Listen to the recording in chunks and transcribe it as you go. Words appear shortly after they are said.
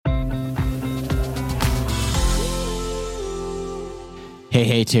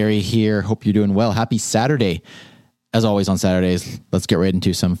Hey, Terry here. Hope you're doing well. Happy Saturday. As always on Saturdays, let's get right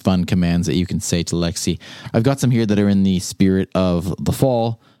into some fun commands that you can say to Lexi. I've got some here that are in the spirit of the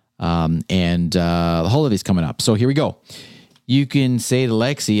fall and the holidays coming up. So here we go. You can say to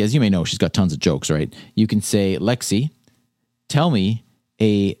Lexi, as you may know, she's got tons of jokes, right? You can say, Lexi, tell me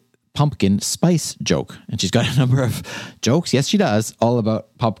a pumpkin spice joke. And she's got a number of jokes. Yes, she does. All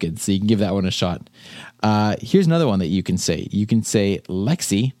about pumpkins. So you can give that one a shot. Here's another one that you can say. You can say,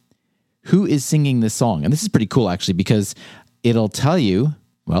 Lexi, who is singing this song? And this is pretty cool, actually, because it'll tell you,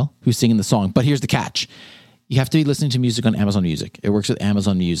 well, who's singing the song. But here's the catch. You have to be listening to music on Amazon Music. It works with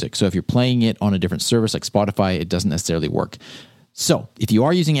Amazon Music. So if you're playing it on a different service like Spotify, it doesn't necessarily work. So if you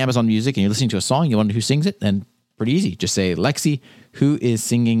are using Amazon Music and you're listening to a song, you wonder who sings it, then pretty easy. Just say, Lexi, who is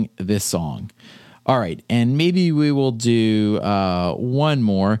singing this song? All right. And maybe we will do one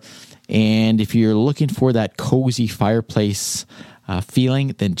more. And if you're looking for that cozy fireplace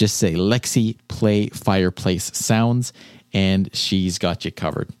feeling, then just say, Lexi, play fireplace sounds, and she's got you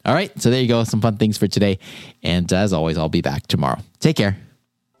covered. All right, so there you go, some fun things for today. And as always, I'll be back tomorrow. Take care.